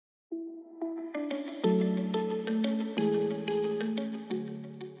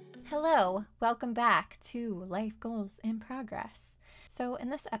Hello, welcome back to Life Goals in Progress. So, in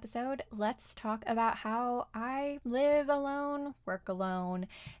this episode, let's talk about how I live alone, work alone,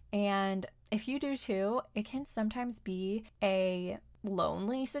 and if you do too, it can sometimes be a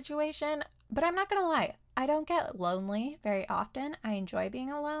lonely situation, but I'm not gonna lie. I don't get lonely very often. I enjoy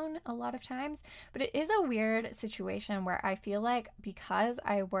being alone a lot of times, but it is a weird situation where I feel like because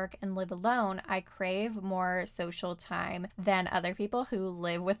I work and live alone, I crave more social time than other people who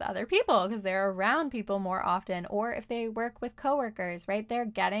live with other people because they're around people more often, or if they work with coworkers, right? They're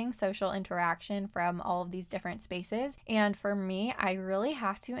getting social interaction from all of these different spaces. And for me, I really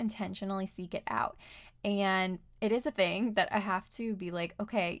have to intentionally seek it out. And it is a thing that I have to be like,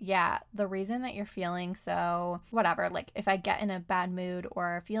 okay, yeah, the reason that you're feeling so whatever, like if I get in a bad mood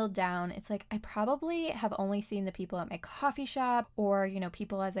or feel down, it's like I probably have only seen the people at my coffee shop or,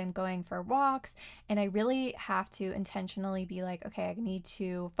 people as I'm going for walks. And I really have to intentionally be like, okay, I need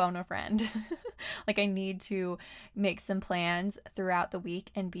to phone a friend. Like I need to make some plans throughout the week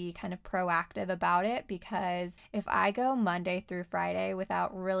and be kind of proactive about it, because if I go Monday through Friday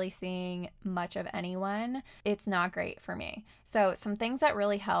without really seeing much of anyone, it's not great for me. So some things that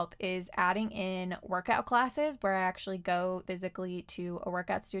really help is adding in workout classes where I actually go physically to a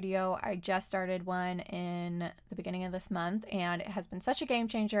workout studio. I just started one in the beginning of this month and it has been such a game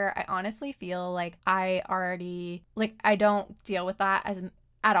changer. I honestly feel like I don't deal with that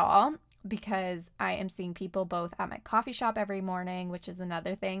at all, because I am seeing people both at my coffee shop every morning, which is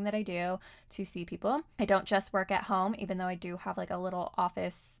another thing that I do to see people. I don't just work at home, even though I do have like a little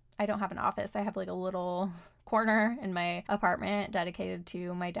office. I don't have an office. I have like a little corner in my apartment dedicated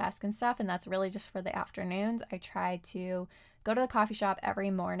to my desk and stuff. And that's really just for the afternoons. I try to go to the coffee shop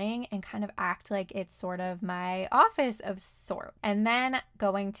every morning and kind of act like it's sort of my office of sort. And then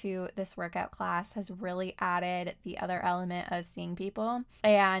going to this workout class has really added the other element of seeing people.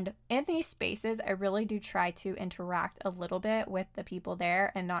 And in these spaces, I really do try to interact a little bit with the people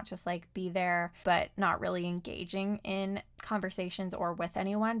there and not just like be there, but not really engaging in conversations or with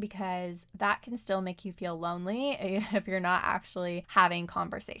anyone, because that can still make you feel lonely if you're not actually having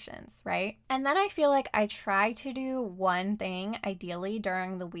conversations, right? And then I feel like I try to do one thing ideally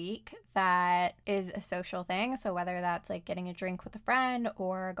during the week that is a social thing. So whether that's like getting a drink with a friend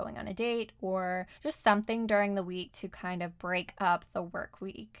or going on a date or just something during the week to kind of break up the work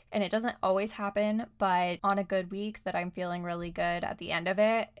week. And it doesn't always happen, but on a good week that I'm feeling really good at the end of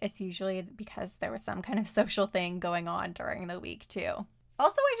it, it's usually because there was some kind of social thing going on during the week too.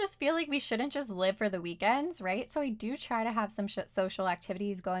 Also, I just feel like we shouldn't just live for the weekends, right? So I do try to have some social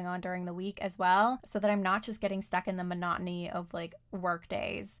activities going on during the week as well, so that I'm not just getting stuck in the monotony of like work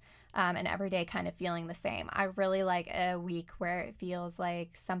days and every day kind of feeling the same. I really like a week where it feels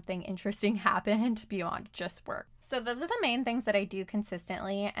like something interesting happened beyond just work. So those are the main things that I do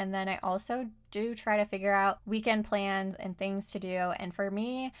consistently. And then I also do try to figure out weekend plans and things to do. And for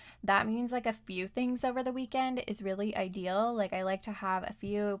me, that means like a few things over the weekend is really ideal. Like I like to have a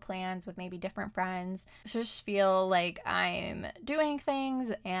few plans with maybe different friends, just feel like I'm doing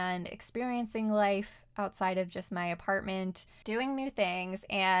things and experiencing life outside of just my apartment, doing new things.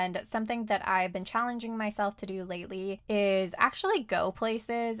 And something that I've been challenging myself to do lately is actually go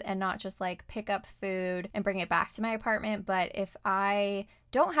places and not just like pick up food and bring it back to my apartment. But if I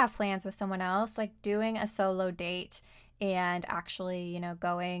don't have plans with someone else, like doing a solo date and actually,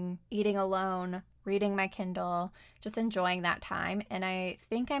 going, eating alone, reading my Kindle, just enjoying that time. And I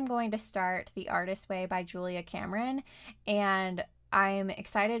think I'm going to start The Artist's Way by Julia Cameron. And I'm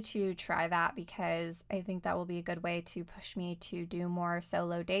excited to try that because I think that will be a good way to push me to do more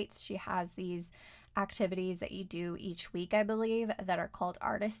solo dates. She has these activities that you do each week, I believe, that are called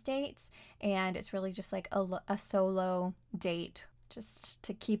artist dates. And it's really just like a solo date, just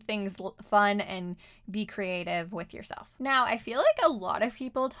to keep things fun and be creative with yourself. Now, I feel like a lot of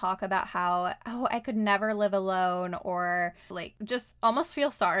people talk about how, I could never live alone, or like just almost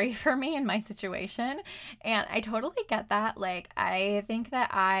feel sorry for me in my situation. And I totally get that. Like, I think that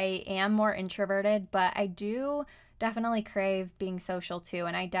I am more introverted, but I do definitely crave being social too.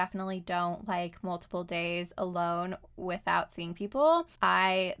 And I definitely don't like multiple days alone without seeing people.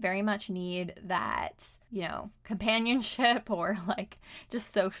 I very much need that, companionship or like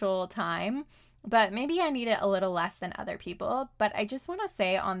just social time. But maybe I need it a little less than other people. But I just want to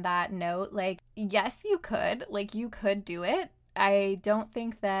say on that note, like, yes, you could do it. I don't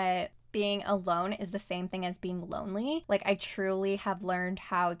think that being alone is the same thing as being lonely. Like, I truly have learned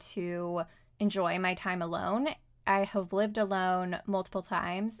how to enjoy my time alone. I have lived alone multiple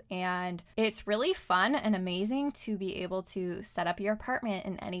times, and it's really fun and amazing to be able to set up your apartment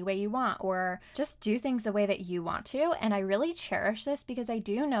in any way you want or just do things the way that you want to. And I really cherish this because I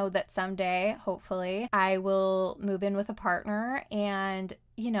do know that someday, hopefully, I will move in with a partner, and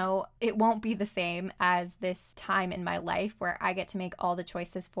it won't be the same as this time in my life where I get to make all the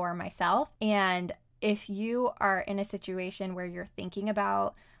choices for myself. And if you are in a situation where you're thinking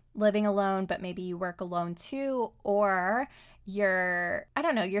about living alone, but maybe you work alone too, or you're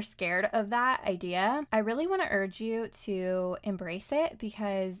scared of that idea, I really want to urge you to embrace it,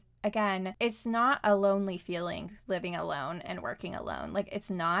 because again, it's not a lonely feeling living alone and working alone. Like, it's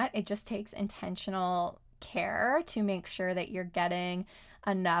not. It just takes intentional care to make sure that you're getting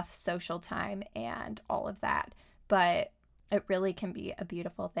enough social time and all of that. But it really can be a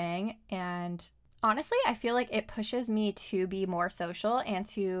beautiful thing. And honestly, I feel like it pushes me to be more social and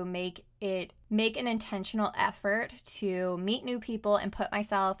to make an intentional effort to meet new people and put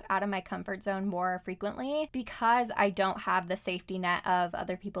myself out of my comfort zone more frequently, because I don't have the safety net of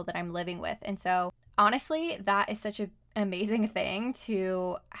other people that I'm living with. And so honestly, that is such an amazing thing,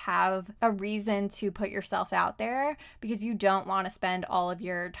 to have a reason to put yourself out there, because you don't want to spend all of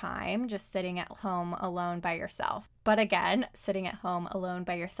your time just sitting at home alone by yourself. But again, sitting at home alone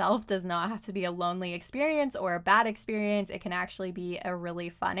by yourself does not have to be a lonely experience or a bad experience. It can actually be a really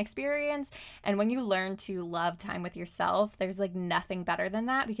fun experience. And when you learn to love time with yourself, there's like nothing better than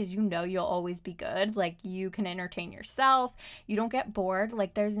that, because you'll always be good. Like, you can entertain yourself. You don't get bored.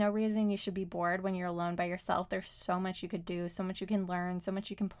 Like, there's no reason you should be bored when you're alone by yourself. There's so much you could do, so much you can learn, so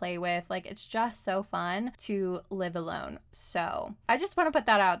much you can play with. Like, it's just so fun to live alone. So I just want to put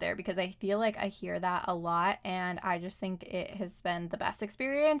that out there, because I feel like I hear that a lot, and I just think it has been the best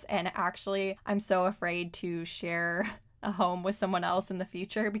experience. And actually, I'm so afraid to share a home with someone else in the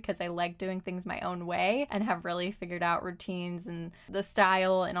future, because I like doing things my own way and have really figured out routines and the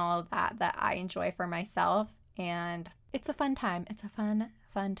style and all of that I enjoy for myself. And it's a fun time. It's a fun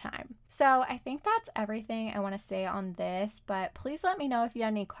time. So I think that's everything I want to say on this, but please let me know if you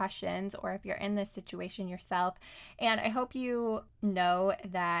have any questions or if you're in this situation yourself. And I hope you know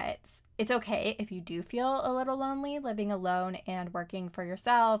that it's okay if you do feel a little lonely living alone and working for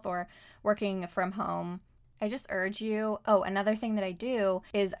yourself or working from home. I just urge you. Oh, another thing that I do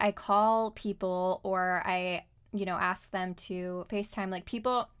is I call people, or I ask them to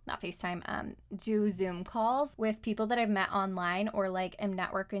FaceTime, do Zoom calls with people that I've met online, or like am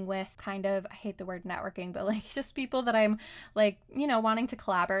networking with, I hate the word networking, but like just people that I'm wanting to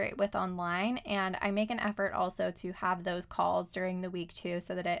collaborate with online. And I make an effort also to have those calls during the week too,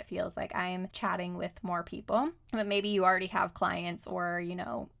 so that it feels like I'm chatting with more people. But maybe you already have clients or,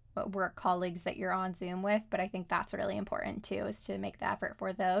 work colleagues that you're on Zoom with, but I think that's really important too, is to make the effort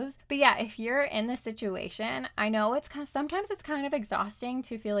for those. But yeah, if you're in this situation, I know sometimes it's kind of exhausting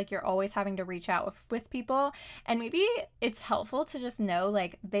to feel like you're always having to reach out with people, and maybe it's helpful to just know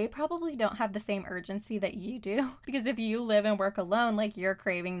like they probably don't have the same urgency that you do, because if you live and work alone, like you're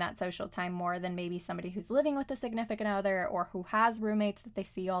craving that social time more than maybe somebody who's living with a significant other or who has roommates that they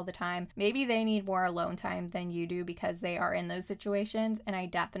see all the time. Maybe they need more alone time than you do because they are in those situations, and I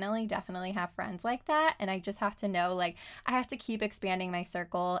definitely have friends like that. And I just have to know, like, I have to keep expanding my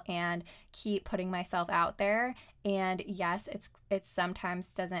circle and keep putting myself out there. And yes, it sometimes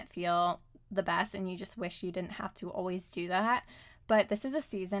doesn't feel the best, and you just wish you didn't have to always do that. But this is a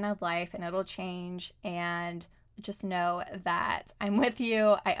season of life, and it'll change. And just know that I'm with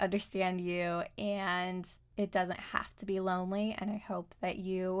you. I understand you, and it doesn't have to be lonely. And I hope that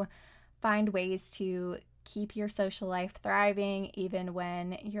you find ways to keep your social life thriving even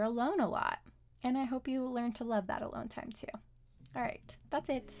when you're alone a lot. And I hope you learn to love that alone time too. All right, that's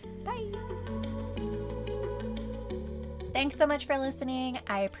it. Bye. Thanks so much for listening.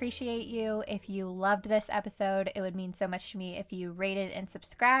 I appreciate you. If you loved this episode, it would mean so much to me if you rated and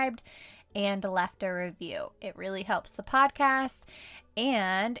subscribed and left a review. It really helps the podcast.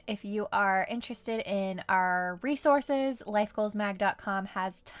 And if you are interested in our resources, lifegoalsmag.com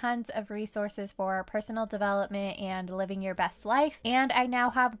has tons of resources for personal development and living your best life. And I now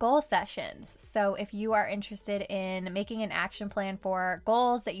have goal sessions. So if you are interested in making an action plan for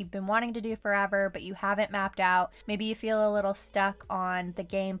goals that you've been wanting to do forever, but you haven't mapped out, maybe you feel a little stuck on the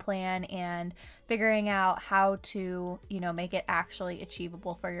game plan and figuring out how to, make it actually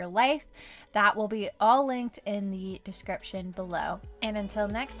achievable for your life, that will be all linked in the description below. And until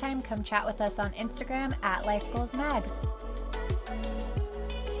next time, come chat with us on Instagram at lifegoalsmag.